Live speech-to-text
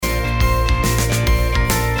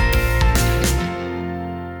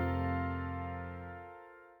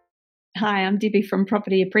Hi, I'm Debbie from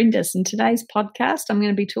Property Apprentice. In today's podcast, I'm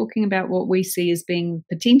going to be talking about what we see as being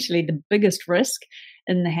potentially the biggest risk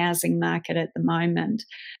in the housing market at the moment.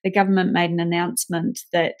 The government made an announcement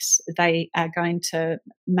that they are going to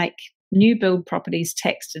make new build properties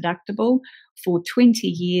tax deductible for 20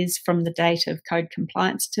 years from the date of code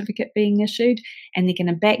compliance certificate being issued, and they're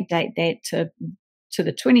going to backdate that to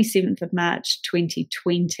the 27th of March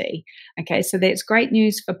 2020. Okay, so that's great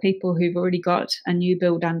news for people who've already got a new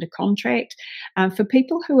build under contract. For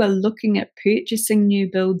people who are looking at purchasing new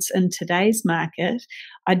builds in today's market,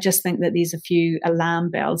 I just think that there's a few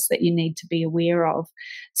alarm bells that you need to be aware of.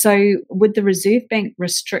 So with the Reserve Bank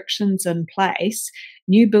restrictions in place,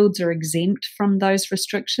 new builds are exempt from those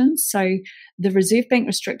restrictions. So the Reserve Bank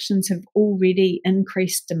restrictions have already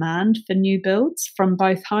increased demand for new builds from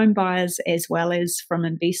both home buyers as well as from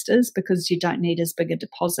investors, because you don't need as big a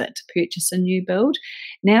deposit to purchase a new build.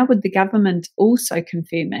 Now, with the government also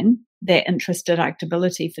confirming that interest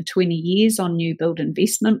deductibility for 20 years on new build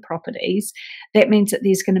investment properties, that means that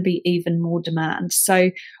there's going to be even more demand. So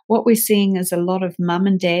what we're seeing is a lot of mum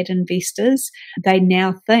and dad investors, they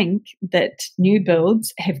now think that new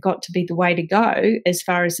builds have got to be the way to go as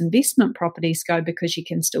far as investment properties go, because you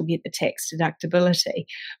can still get the tax deductibility.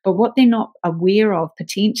 But what they're not aware of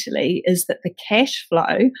potentially is that the cash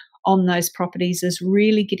flow on those properties is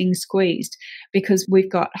really getting squeezed, because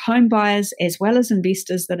we've got home buyers as well as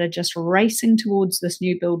investors that are just racing towards this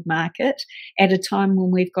new build market at a time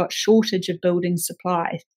when we've got shortage of building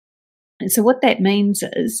supply. And so what that means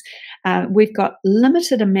is we've got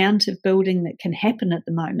limited amount of building that can happen at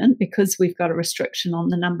the moment, because we've got a restriction on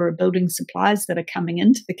the number of building supplies that are coming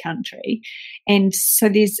into the country. And so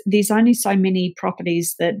there's only so many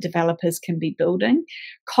properties that developers can be building.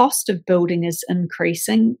 Cost of building is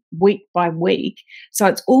increasing week by week. So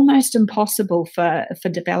it's almost impossible for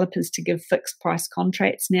developers to give fixed price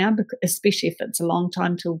contracts now, especially if it's a long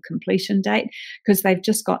time till completion date, because they've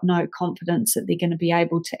just got no confidence that they're going to be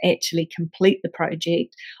able to actually complete the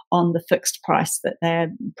project on the fixed price that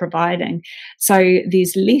they're providing. So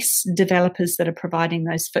there's less developers that are providing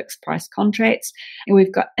those fixed price contracts, and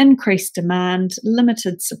we've got increased demand,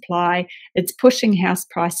 limited supply. It's pushing house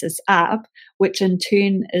prices up, which in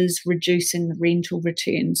turn is reducing the rental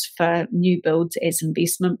returns for new builds as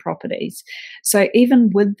investment properties. So even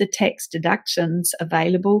with the tax deductions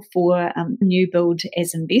available for new build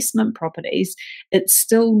as investment properties, it's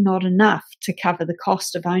still not enough to cover the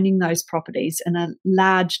cost of owning those properties in a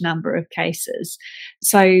large number of cases.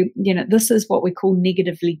 So, this is what we call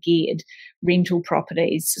negatively geared rental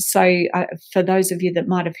properties. So for those of you that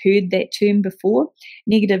might have heard that term before,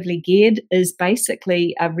 negatively geared is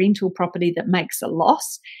basically a rental property that makes a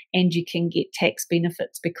loss and you can get tax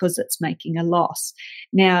benefits because it's making a loss.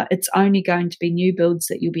 Now, it's only going to be new builds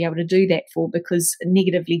that you'll be able to do that for, because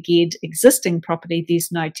negatively geared existing property, there's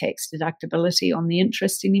no tax deductibility on the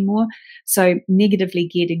interest anymore. So negatively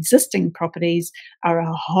geared existing properties are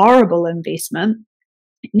a horrible investment.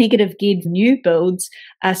 Negative geared new builds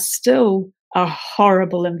are still a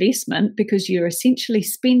horrible investment, because you're essentially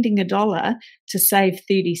spending $1 to save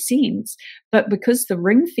 30 cents. But because the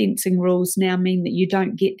ring fencing rules now mean that you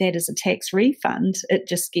don't get that as a tax refund, it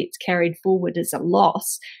just gets carried forward as a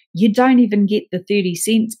loss. You don't even get the 30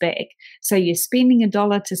 cents back. So you're spending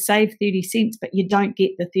 $1 to save 30 cents, but you don't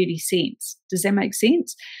get the 30 cents. Does that make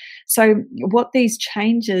sense? So what these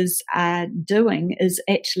changes are doing is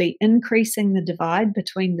actually increasing the divide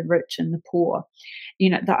between the rich and the poor.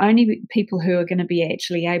 The only people who are going to be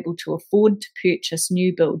actually able to afford to purchase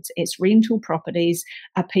new builds as rental properties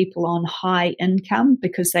are people on high income,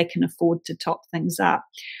 because they can afford to top things up.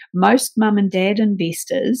 Most mum and dad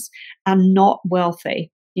investors are not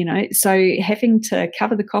wealthy. So having to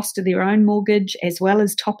cover the cost of their own mortgage as well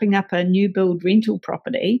as topping up a new build rental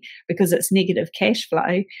property because it's negative cash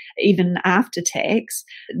flow, even after tax,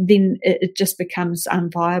 then it just becomes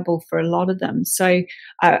unviable for a lot of them. So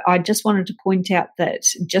I just wanted to point out that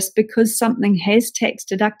just because something has tax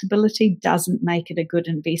deductibility doesn't make it a good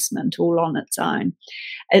investment all on its own.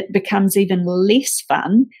 It becomes even less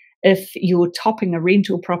fun if you're topping a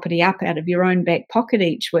rental property up out of your own back pocket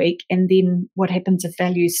each week, and then what happens if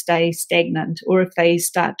values stay stagnant or if they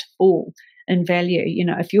start to fall in value?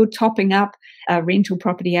 If you're topping up a rental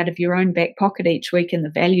property out of your own back pocket each week and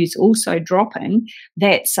the value's also dropping,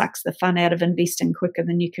 that sucks the fun out of investing quicker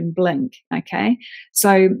than you can blink, okay?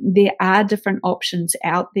 So there are different options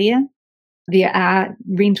out there. There are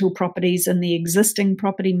rental properties in the existing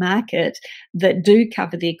property market that do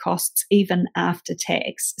cover their costs even after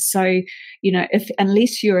tax. So,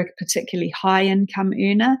 unless you're a particularly high income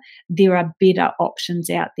earner, there are better options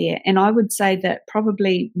out there. And I would say that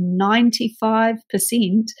probably 95%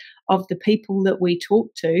 of the people that we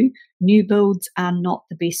talk to, new builds are not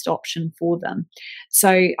the best option for them.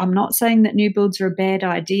 So I'm not saying that new builds are a bad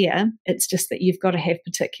idea. It's just that you've got to have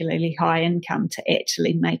particularly high income to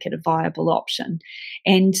actually make it a viable option.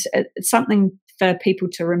 And something for people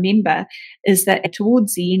to remember is that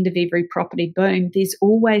towards the end of every property boom, there's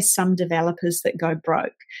always some developers that go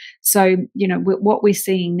broke. So, what we're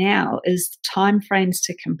seeing now is timeframes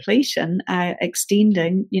to completion are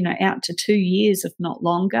extending, out to 2 years, if not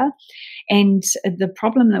longer. And the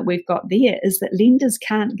problem that we've got there is that lenders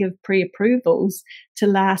can't give pre-approvals to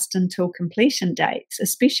last until completion dates,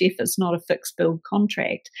 especially if it's not a fixed build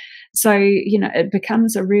contract. So, it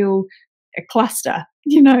becomes a cluster,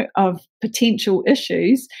 of potential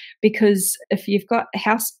issues, because if you've got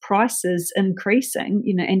house prices increasing,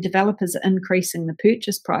 and developers are increasing the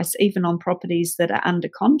purchase price even on properties that are under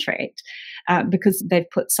contract, because they've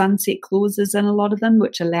put sunset clauses in a lot of them,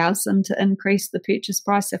 which allows them to increase the purchase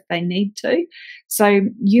price if they need to. So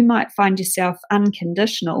you might find yourself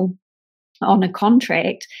unconditional on a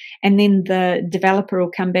contract, and then the developer will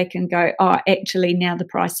come back and go, oh, actually now the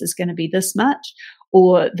price is going to be this much,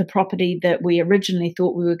 or the property that we originally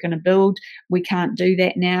thought we were going to build, we can't do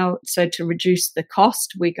that now. So to reduce the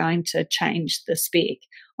cost, we're going to change the spec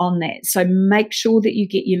on that. So make sure that you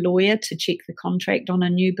get your lawyer to check the contract on a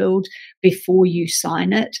new build before you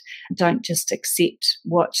sign it. Don't just accept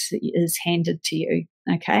what is handed to you.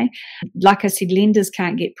 Okay. Like I said, lenders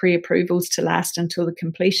can't get pre-approvals to last until the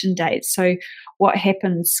completion date. So what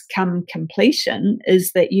happens come completion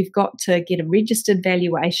is that you've got to get a registered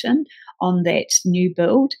valuation on that new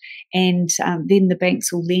build, and then the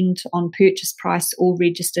banks will lend on purchase price or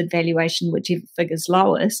registered valuation, whichever figure's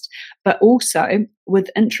lowest. But also,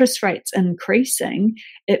 with interest rates increasing,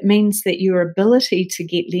 it means that your ability to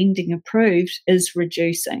get lending approved is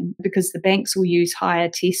reducing, because the banks will use higher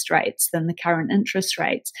test rates than the current interest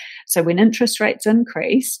rates. So when interest rates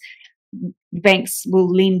increase, banks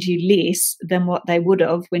will lend you less than what they would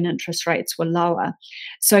have when interest rates were lower.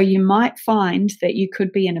 So you might find that you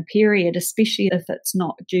could be in a period, especially if it's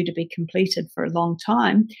not due to be completed for a long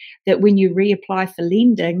time, that when you reapply for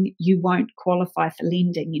lending, you won't qualify for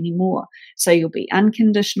lending anymore. So you'll be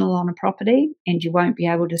unconditional on a property and you won't be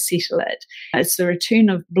able to settle it. It's the return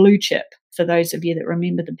of blue chip, for those of you that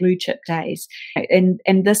remember the blue chip days. And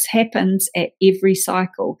this happens at every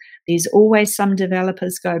cycle. There's always some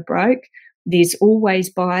developers go broke. There's always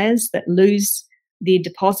buyers that lose their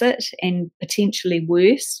deposit and potentially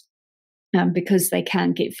worse, because they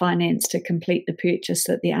can't get finance to complete the purchase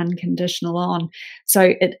that they're unconditional on.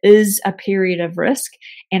 So it is a period of risk,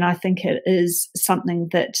 and I think it is something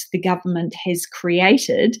that the government has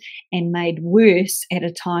created and made worse at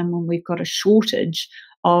a time when we've got a shortage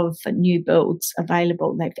of new builds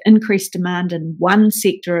available. They've increased demand in one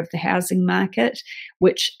sector of the housing market,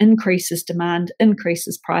 which increases demand,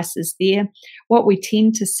 increases prices there. What we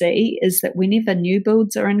tend to see is that whenever new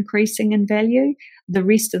builds are increasing in value, the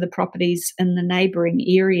rest of the properties in the neighbouring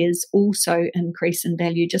areas also increase in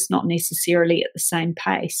value, just not necessarily at the same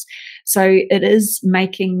pace. So it is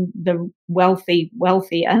making the wealthy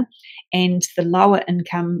wealthier, and the lower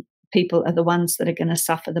income people are the ones that are going to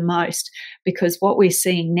suffer the most, because what we're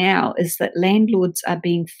seeing now is that landlords are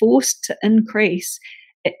being forced to increase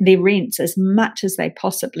their rents as much as they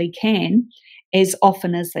possibly can, as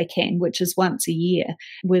often as they can, which is once a year.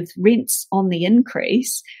 With rents on the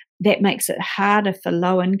increase, that makes it harder for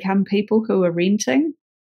low-income people who are renting.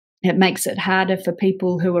 It makes it harder for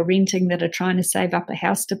people who are renting that are trying to save up a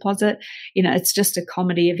house deposit. It's just a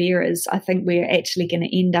comedy of errors. I think we're actually going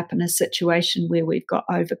to end up in a situation where we've got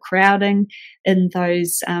overcrowding in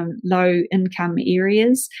those low income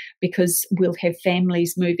areas, because we'll have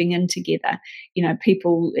families moving in together.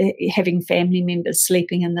 People having family members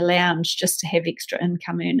sleeping in the lounge just to have extra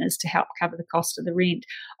income earners to help cover the cost of the rent.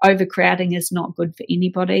 Overcrowding is not good for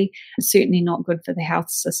anybody. It's certainly not good for the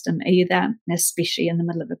health system either, especially in the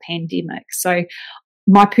middle of a pandemic. So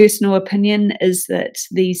my personal opinion is that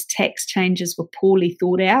these tax changes were poorly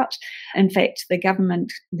thought out. In fact, the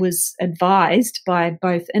government was advised by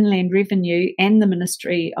both Inland Revenue and the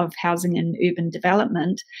Ministry of Housing and Urban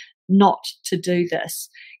Development not to do this,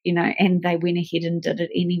 and they went ahead and did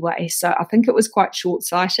it anyway. So I think it was quite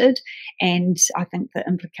short-sighted, and I think the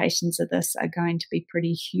implications of this are going to be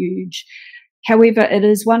pretty huge. However, it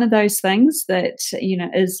is one of those things that,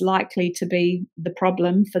 is likely to be the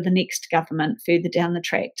problem for the next government further down the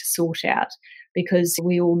track to sort out, because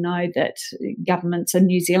we all know that governments in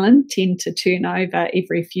New Zealand tend to turn over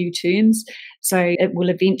every few terms. So it will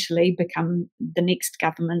eventually become the next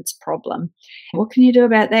government's problem. What can you do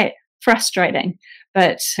about that? frustrating,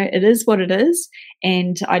 but it is what it is.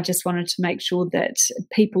 And I just wanted to make sure that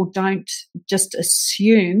people don't just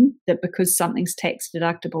assume that because something's tax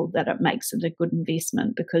deductible that it makes it a good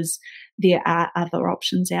investment, because there are other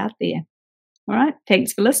options out there. All right.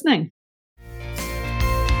 Thanks for listening.